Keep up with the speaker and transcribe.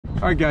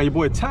All right, guys, your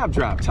boy Top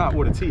Drop, Top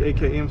with a T,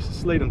 aka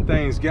Slay Them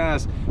Things.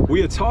 Guys,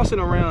 we are tossing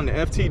around the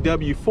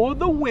FTW for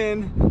the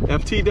win.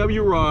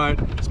 FTW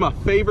rod. It's my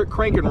favorite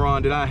cranking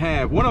rod that I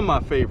have. One of my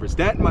favorites.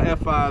 That and my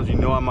F5s, you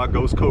know I'm my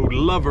Ghost Code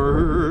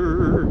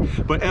lover.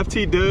 But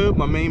FT Dub,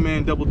 my main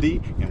man Double D,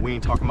 and we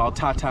ain't talking about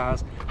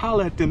Tatas.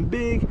 Holla at them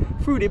big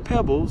fruity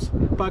pebbles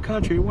by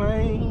Country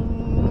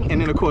Wayne. And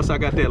then of course I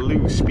got that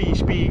loose speed,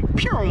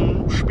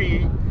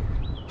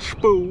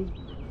 spoo.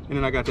 And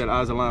then I got that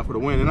Isoline for the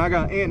win. And I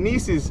got Aunt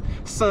Niece's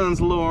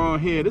son's lure on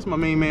here. This is my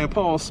main man,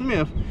 Paul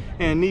Smith.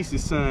 Aunt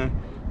Niece's son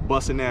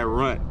busting that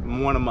runt.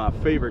 One of my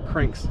favorite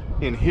cranks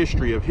in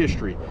history of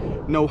history.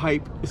 No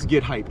hype, it's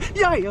get hype.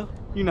 Yeah.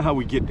 You know how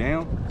we get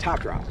down.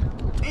 Top Drop.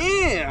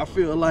 And I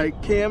feel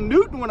like Cam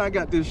Newton when I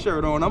got this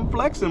shirt on. I'm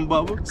flexing,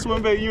 Bubba.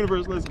 Swim Bait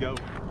Universe, let's go.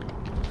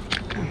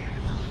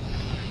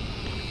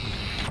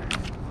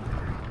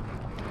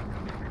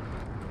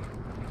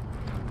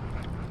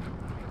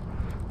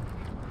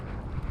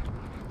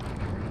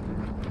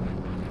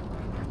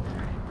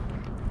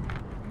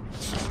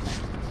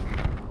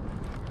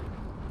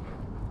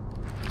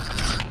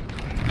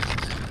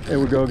 There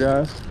we go,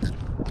 guys.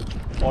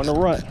 On the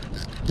run.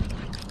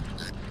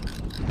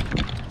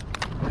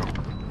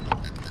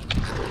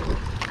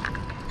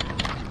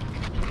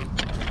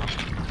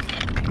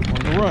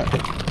 On the run.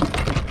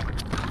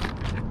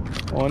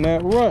 On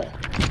that run.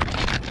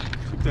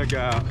 Check that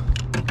guy out.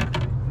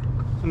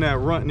 On that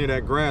run near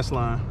that grass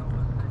line.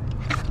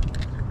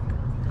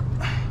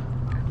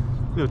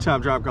 Little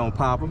Top Drop gonna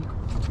pop him.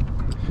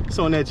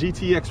 So on that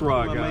GTX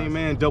rod, guys. My main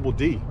man Double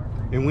D.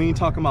 And we ain't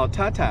talking about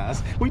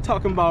tatas, we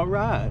talking about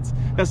rods.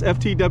 That's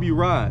FTW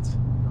rods.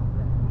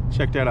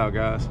 Check that out,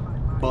 guys.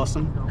 Bust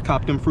them.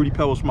 Cop them fruity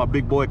pebbles from my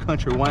big boy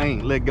Country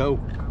Wayne. Let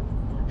go.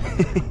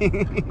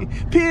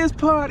 Piers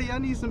party, I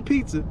need some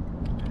pizza.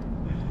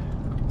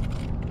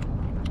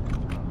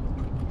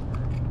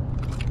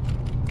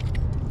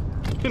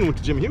 Hitting with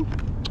the Jimmy Hugh.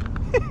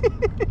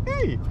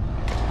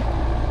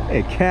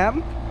 Hey,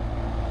 Captain.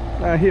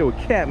 Out here with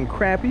Captain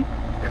Crappy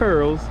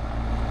Curls.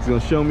 He's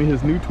gonna show me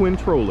his new twin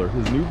troller,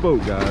 his new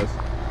boat, guys.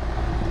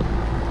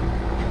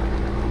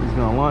 He's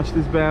gonna launch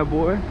this bad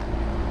boy.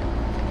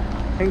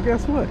 And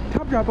guess what?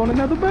 Top Drop on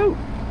another boat.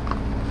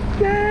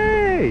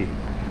 Yay!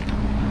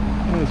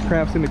 And his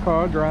Craps in the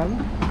car driving.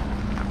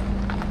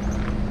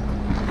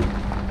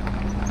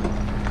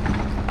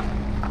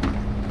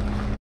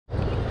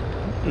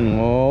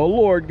 Oh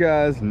Lord,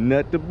 guys,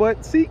 nut to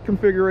butt seat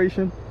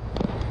configuration.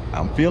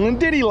 I'm feeling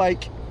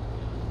Diddy-like.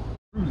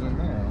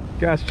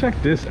 Guys,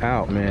 check this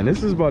out, man.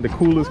 This is about the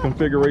coolest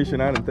configuration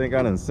I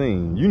done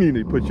seen. You need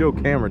to put your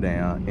camera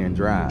down and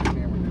drive.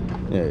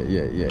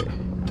 Yeah.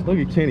 Look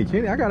at Kenny.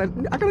 Kenny, I got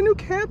a new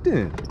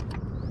captain.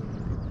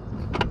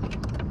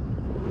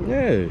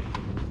 Yeah.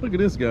 Look at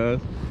this, guys.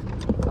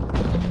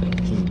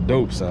 This is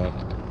dope, son.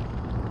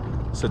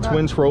 It's a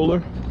twin troller.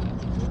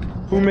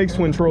 Who makes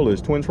twin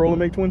trollers? Twin Troller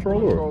make twin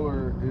troller? Twin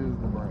Troller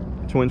is the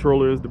brand. Twin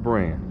Troller is the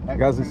brand.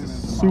 Guys, this is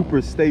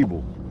super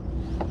stable.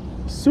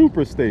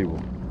 Super stable.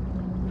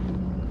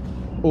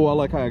 Oh, I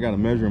like how I got a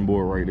measuring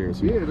board right there.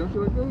 So yeah, don't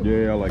you like that?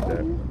 Yeah, I like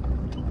that.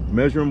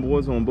 Measuring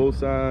boards on both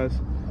sides.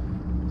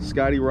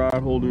 Scotty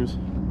rod holders.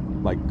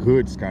 Like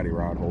good Scotty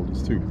rod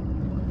holders too.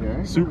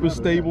 Yeah, super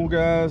stable,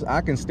 guys.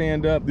 I can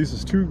stand up. This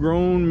is two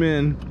grown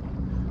men.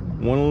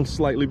 One a little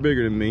slightly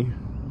bigger than me.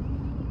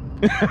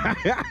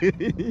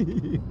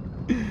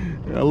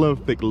 I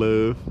love thick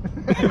love.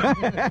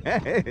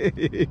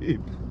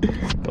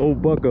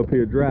 Old Buck up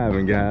here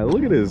driving, guys.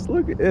 Look at this.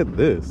 Look at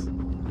this.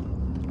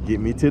 Get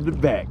me to the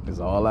back is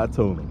all I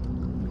told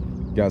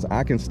him. Guys,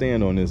 I can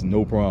stand on this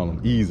no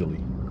problem, easily.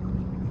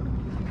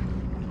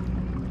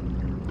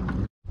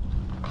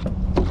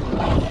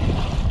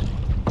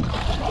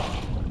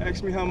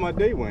 Ask me how my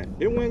day went.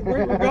 It went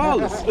great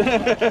regardless.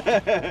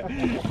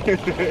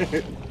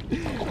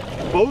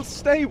 Both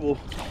stable.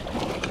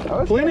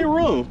 Plenty of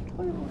room.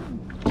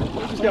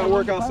 Just gotta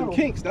work out some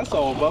kinks, that's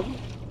all, Bubba.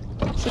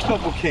 It's a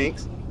couple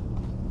kinks.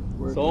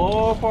 It's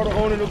all part of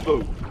owning a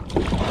boat.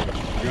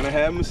 You're gonna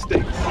have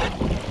mistakes.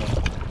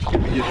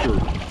 Let me get through.